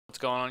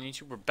going on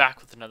YouTube? We're back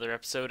with another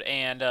episode,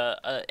 and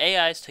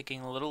AI is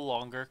taking a little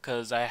longer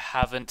because I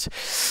haven't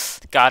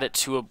got it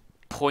to a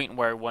point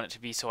where I want it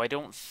to be, so I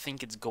don't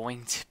think it's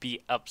going to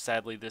be up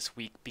sadly this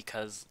week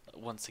because,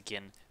 once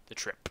again, the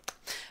trip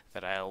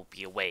that I'll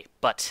be away.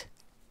 But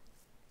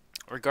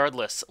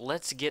regardless,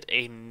 let's get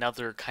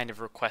another kind of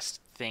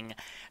request thing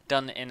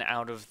done and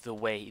out of the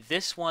way.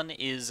 This one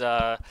is,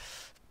 oh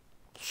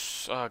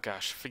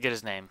gosh, forget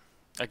his name.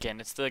 Again,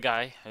 it's the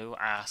guy who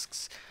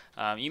asks.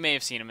 You may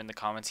have seen him in the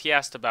comments. He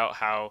asked about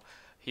how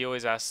he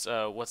always asks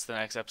what's the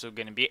next episode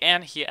going to be,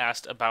 and he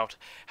asked about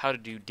how to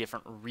do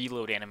different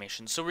reload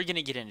animations. So we're going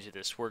to get into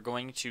this. We're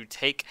going to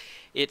take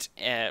it.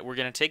 We're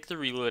going to take the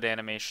reload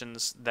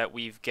animations that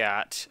we've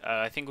got.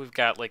 I think we've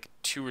got like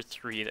 2 or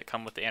 3 that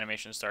come with the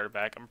animation starter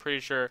pack. I'm pretty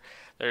sure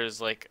there's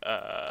like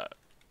a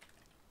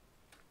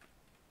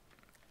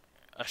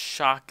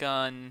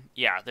shotgun.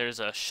 Yeah, there's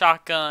a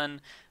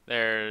shotgun.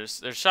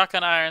 There's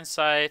shotgun iron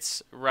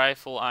sights,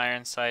 rifle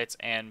iron sights,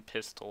 and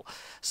pistol.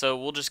 So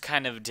we'll just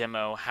kind of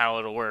demo how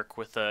it'll work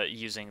with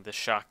using the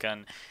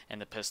shotgun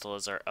and the pistol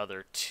as our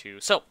other 2.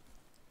 So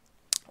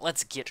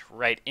let's get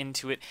right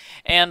into it,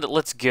 and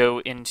let's go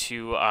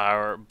into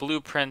our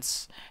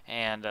blueprints,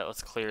 and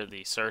let's clear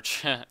the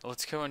search.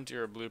 Let's go into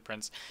our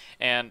blueprints,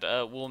 and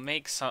we'll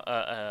make some.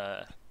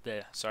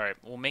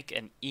 We'll make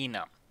an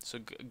enum. So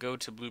go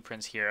to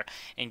blueprints here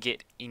and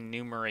get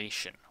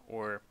enumeration,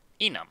 or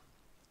enum,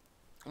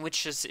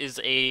 which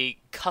is a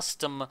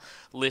custom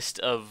list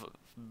of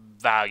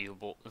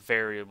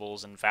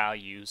variables and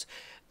values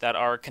that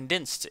are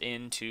condensed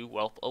into,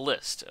 well, a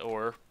list,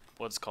 or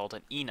what's called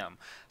an enum.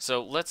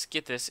 So let's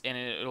get this, and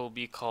it'll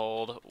be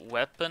called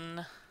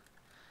weapon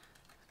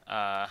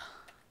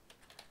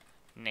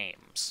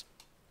names.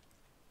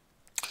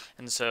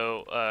 And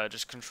so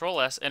just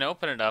Control S and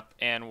open it up,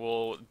 and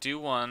we'll do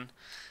one.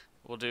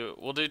 We'll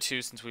do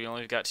 2 since we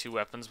only got 2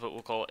 weapons, but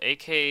we'll call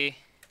AKM,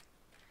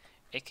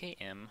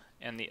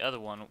 and the other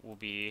one will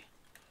be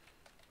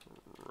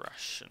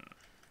Russian.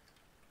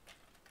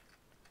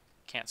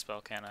 Can't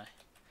spell, can I?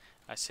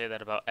 I say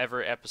that about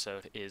every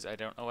episode, is I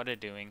don't know what I'm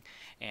doing,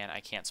 and I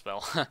can't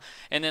spell.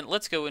 And then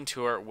let's go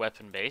into our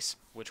weapon base,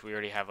 which we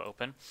already have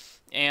open,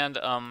 and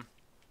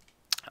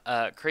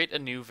create a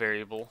new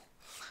variable,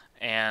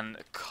 and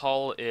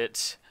call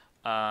it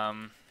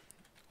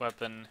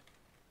weapon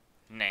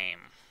name,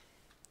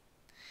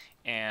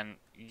 and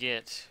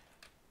get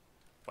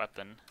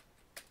weapon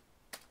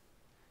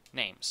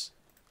names.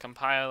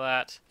 Compile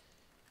that,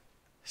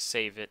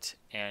 save it,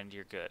 and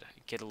you're good.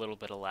 Get a little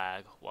bit of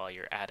lag while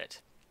you're at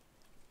it.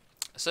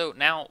 So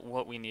now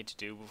what we need to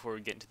do before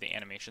we get into the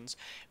animations,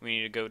 we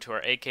need to go to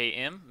our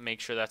AKM, make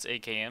sure that's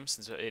AKM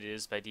since it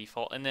is by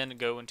default, and then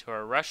go into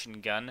our Russian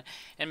gun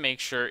and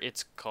make sure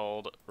it's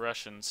called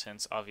Russian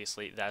since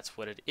obviously that's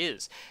what it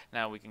is.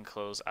 Now we can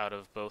close out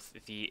of both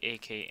the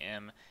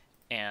AKM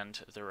and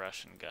the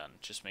Russian gun.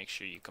 Just make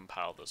sure you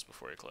compile those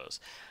before you close.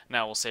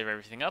 Now we'll save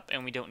everything up,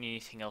 and we don't need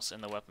anything else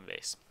in the weapon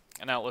base.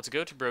 And now let's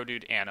go to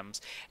BroDude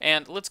Anims,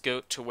 and let's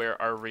go to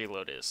where our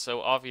reload is. So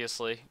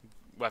obviously,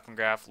 weapon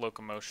graph,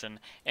 locomotion,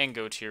 and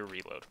go to your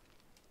reload.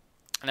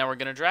 Now we're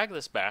going to drag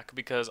this back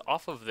because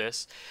off of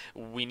this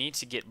we need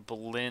to get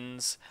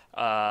blends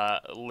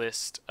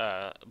list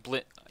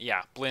blend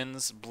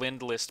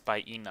list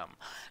by enum.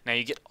 Now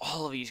you get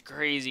all of these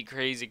crazy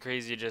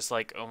just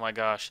like, oh my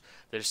gosh,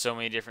 there's so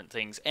many different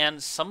things,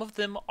 and some of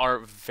them are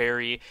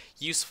very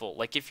useful.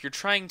 Like if you're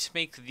trying to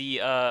make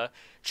the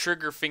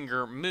trigger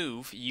finger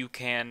move, you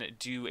can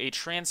do a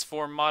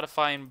transform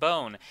modifying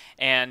bone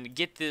and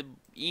get the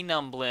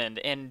enum blend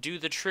and do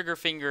the trigger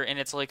finger, and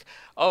it's like,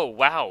 oh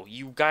wow,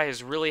 you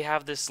guys really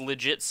have this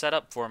legit set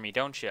up for me,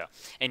 don't you?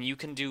 And you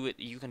can do it.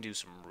 You can do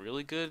some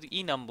really good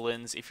enum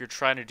blends if you're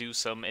trying to do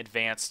some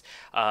advanced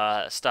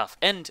stuff,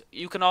 and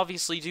you can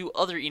obviously do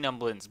other enum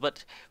blends,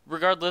 but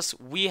regardless,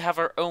 we have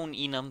our own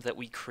enum that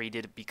we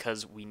created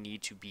because we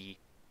need to be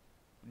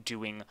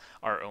doing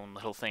our own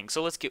little thing.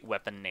 So let's get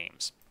weapon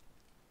names.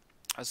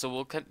 So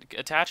we'll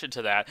attach it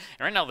to that,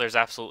 and right now there's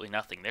absolutely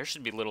nothing. There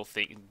should be little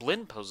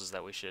blend poses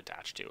that we should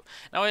attach to.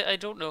 Now I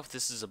don't know if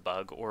this is a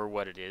bug or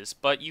what it is,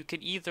 but you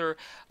can either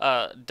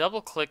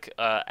double click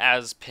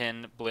as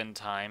pin blend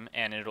time,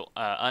 and it'll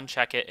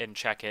uncheck it and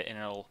check it, and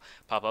it'll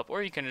pop up,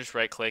 or you can just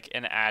right click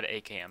and add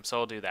AKM. So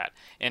I'll do that,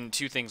 and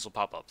 2 things will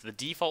pop up: the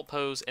default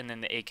pose and then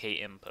the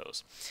AKM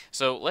pose.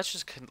 So let's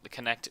just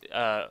connect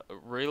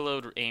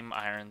reload aim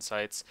iron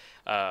sights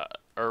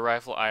or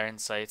rifle iron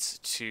sights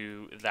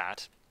to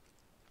that.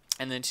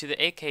 And then to the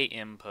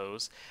AKM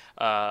pose,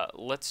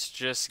 let's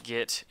just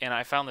get, and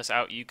I found this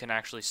out, you can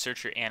actually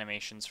search your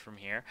animations from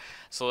here.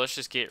 So let's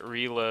just get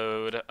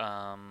reload,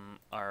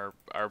 our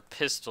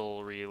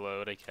pistol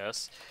reload, I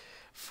guess,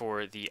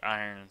 for the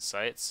iron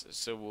sights.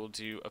 So we'll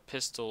do a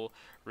pistol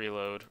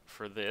reload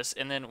for this,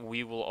 and then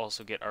we will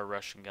also get our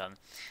Russian gun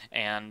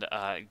and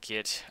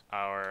get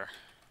our,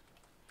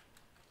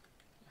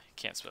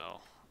 can't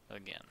spell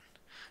again,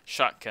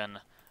 shotgun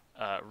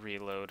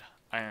reload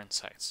iron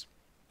sights.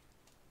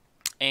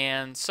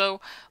 And so,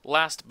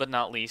 last but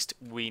not least,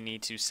 we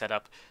need to set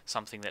up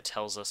something that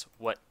tells us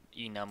what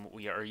enum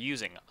we are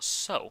using.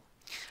 So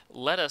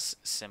let us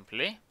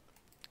simply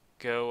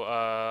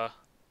go,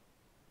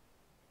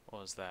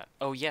 what was that?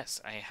 Oh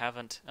yes, I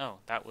haven't, oh,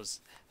 that would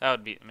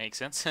make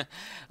sense.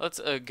 Let's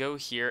go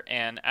here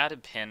and add a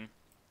pin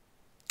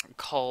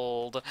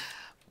called,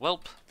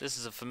 welp, this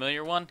is a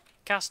familiar one,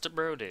 cast a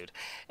bro dude.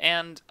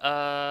 And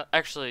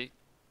actually,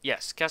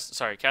 yes, cast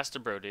a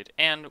bro dude,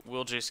 and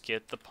we'll just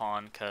get the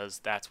pawn because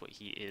that's what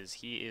he is.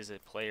 He is a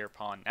player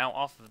pawn. Now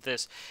off of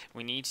this,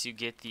 we need to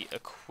get the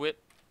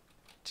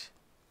equipped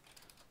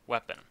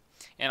weapon.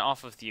 And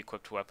off of the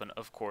equipped weapon,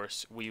 of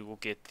course, we will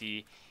get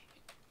the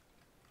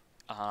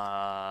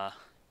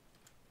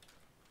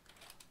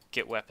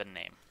get weapon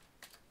name.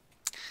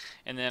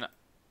 And then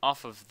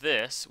off of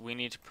this, we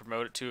need to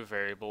promote it to a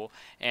variable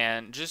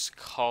and just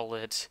call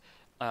it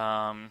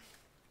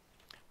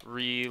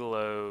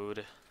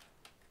reload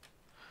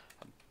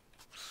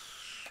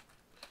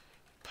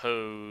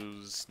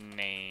pose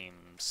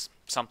names,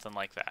 something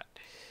like that.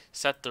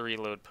 Set the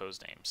reload pose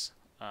names,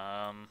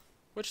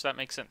 which that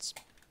makes sense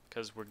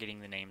because we're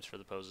getting the names for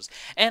the poses.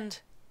 And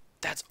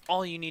that's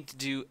all you need to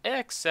do,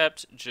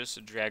 except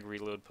just drag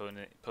reload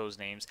pose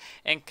names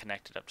and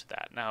connect it up to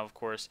that. Now, of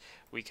course,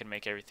 we can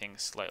make everything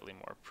slightly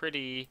more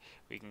pretty.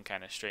 We can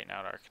kind of straighten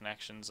out our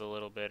connections a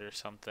little bit or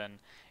something,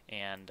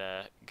 and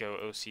go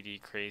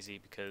OCD crazy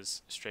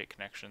because straight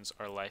connections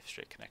are life,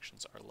 straight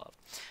connections are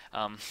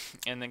love.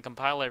 And then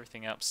compile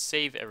everything up,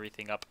 save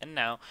everything up, and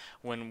now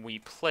when we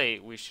play,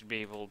 we should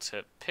be able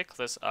to pick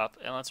this up,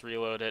 and let's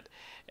reload it,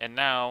 and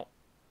now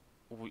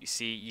we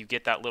see you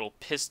get that little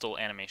pistol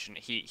animation.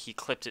 He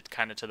clipped it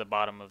kind of to the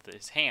bottom of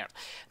his hand.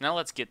 Now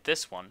let's get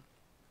this one,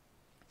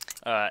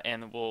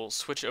 and we'll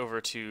switch over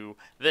to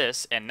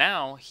this, and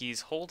now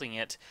he's holding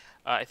it.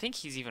 I think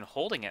he's even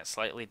holding it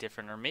slightly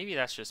different, or maybe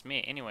that's just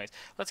me. Anyways,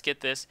 let's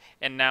get this,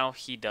 and now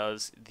he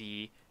does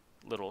the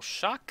little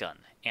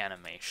shotgun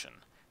animation.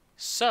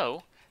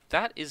 So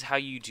that is how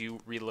you do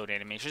reload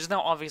animations. Now,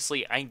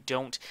 obviously, I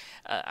don't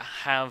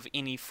have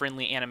any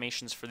friendly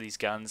animations for these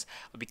guns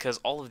because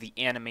all of the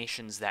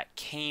animations that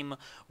came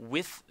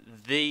with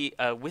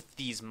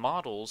these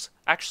models,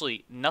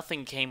 actually,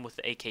 nothing came with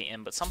the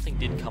AKM, but something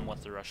did come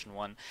with the Russian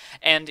one,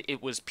 and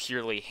it was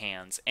purely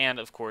hands. And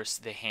of course,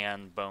 the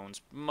hand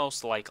bones,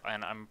 most likely,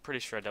 and I'm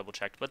pretty sure I double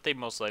checked, but they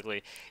most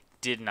likely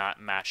did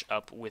not match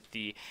up with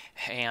the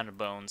hand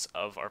bones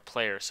of our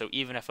player. So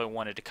even if I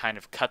wanted to kind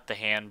of cut the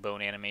hand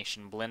bone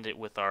animation, blend it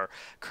with our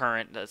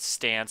current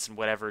stance and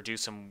whatever, do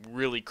some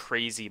really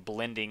crazy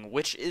blending,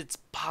 which is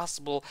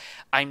possible,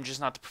 I'm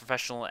just not the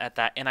professional at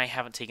that, and I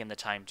haven't taken the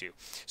time to.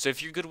 So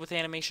if you're good with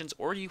animations,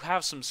 or you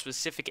have some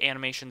specific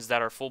animations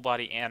that are full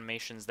body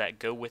animations that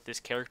go with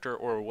this character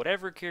or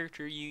whatever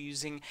character you're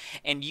using,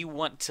 and you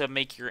want to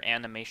make your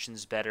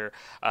animations better,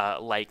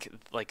 like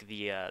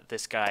the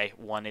this guy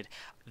wanted,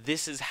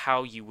 this is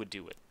how you would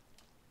do it.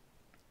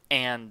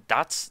 And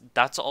that's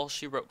all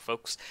she wrote,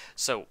 folks.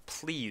 So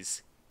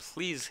please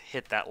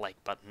hit that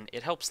like button.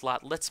 It helps a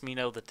lot, lets me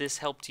know that this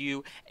helped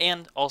you,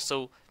 and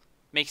also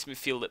makes me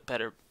feel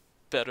better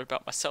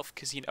about myself,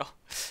 because, you know,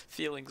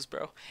 feelings,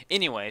 bro.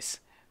 Anyways,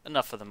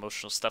 enough of the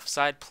emotional stuff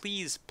aside.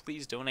 Please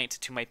donate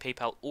to my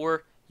PayPal,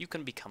 or you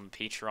can become a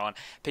Patreon.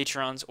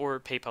 Patrons or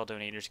PayPal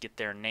donators get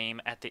their name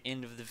at the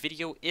end of the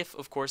video if,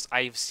 of course,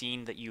 I've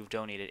seen that you've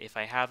donated. If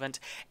I haven't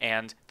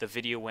and the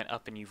video went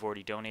up and you've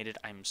already donated,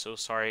 I'm so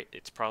sorry.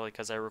 It's probably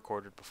because I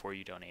recorded before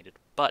you donated.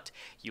 But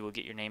you will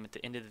get your name at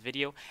the end of the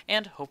video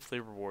and hopefully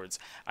rewards.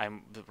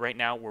 Right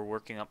now we're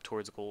working up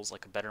towards goals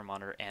like a better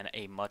monitor and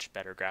a much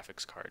better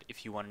graphics card.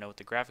 If you want to know what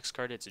the graphics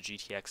card is, it's a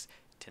GTX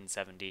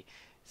 1070.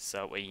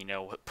 So you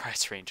know what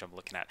price range I'm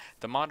looking at.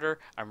 The monitor,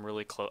 I'm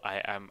really close.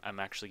 I'm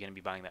actually going to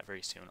be buying that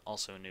very soon.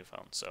 Also a new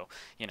phone, so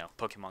you know,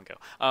 Pokemon Go.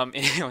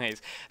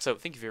 Anyways, so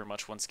thank you very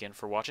much once again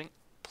for watching.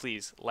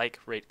 Please like,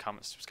 rate,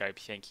 comment, subscribe.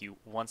 Thank you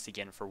once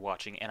again for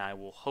watching, and I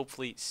will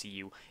hopefully see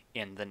you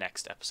in the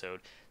next episode.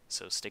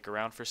 So stick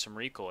around for some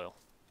recoil,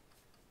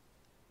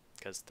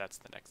 because that's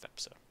the next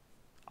episode.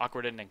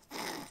 Awkward ending.